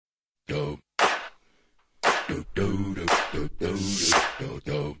You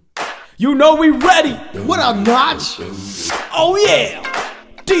know we ready. What up, Notch? Oh yeah,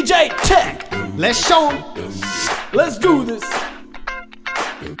 DJ Tech. Let's show 'em. Let's do this.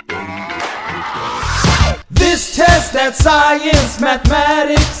 This test at science,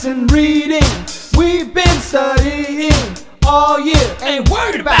 mathematics, and reading, we've been studying all year. Ain't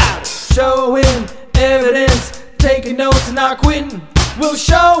worried about it. Showing evidence, taking notes and not quitting. We'll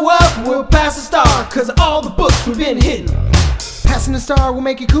show up, we'll pass the star, cause all the books we've been hitting. Passing the star will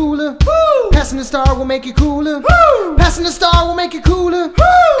make you cooler. Woo! Passing the star will make you cooler. Woo! Passing the star will make you cooler.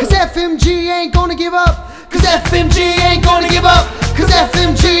 Woo! Cause FMG ain't gonna give up. Cause FMG ain't gonna give up. Cause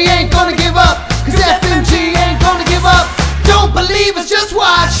FMG ain't gonna give up. Cause FMG ain't gonna give up. Don't believe us, just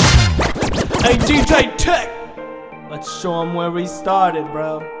watch. Hey DJ Tech, let's show him where we started,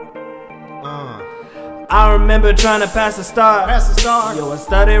 bro. I remember trying to pass the star. Yo, I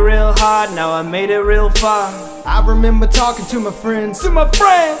studied real hard, now I made it real far. I remember talking to my friends.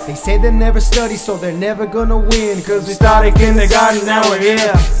 They say they never study, so they're never gonna win. Cause We started kindergarten, now we're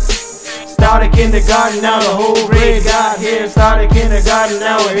here. Started kindergarten, now the whole grade got here. Started kindergarten,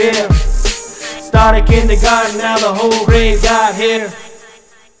 now we're here. Started kindergarten, now the whole grade got here.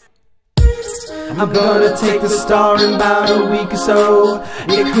 I'm gonna take the star in about a week or so.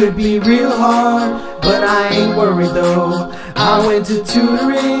 It could be real hard, but I ain't worried though. I went to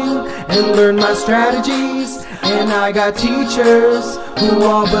tutoring and learned my strategies, and I got teachers who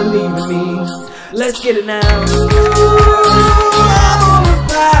all believe in me. Let's get it now. Ooh, I wanna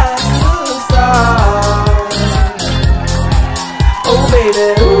pass the star. Oh baby,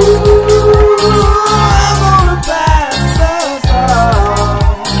 ooh, I wanna pass the star.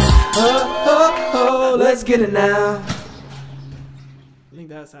 Oh, oh, oh, let's get it now. I think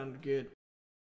that sounded good.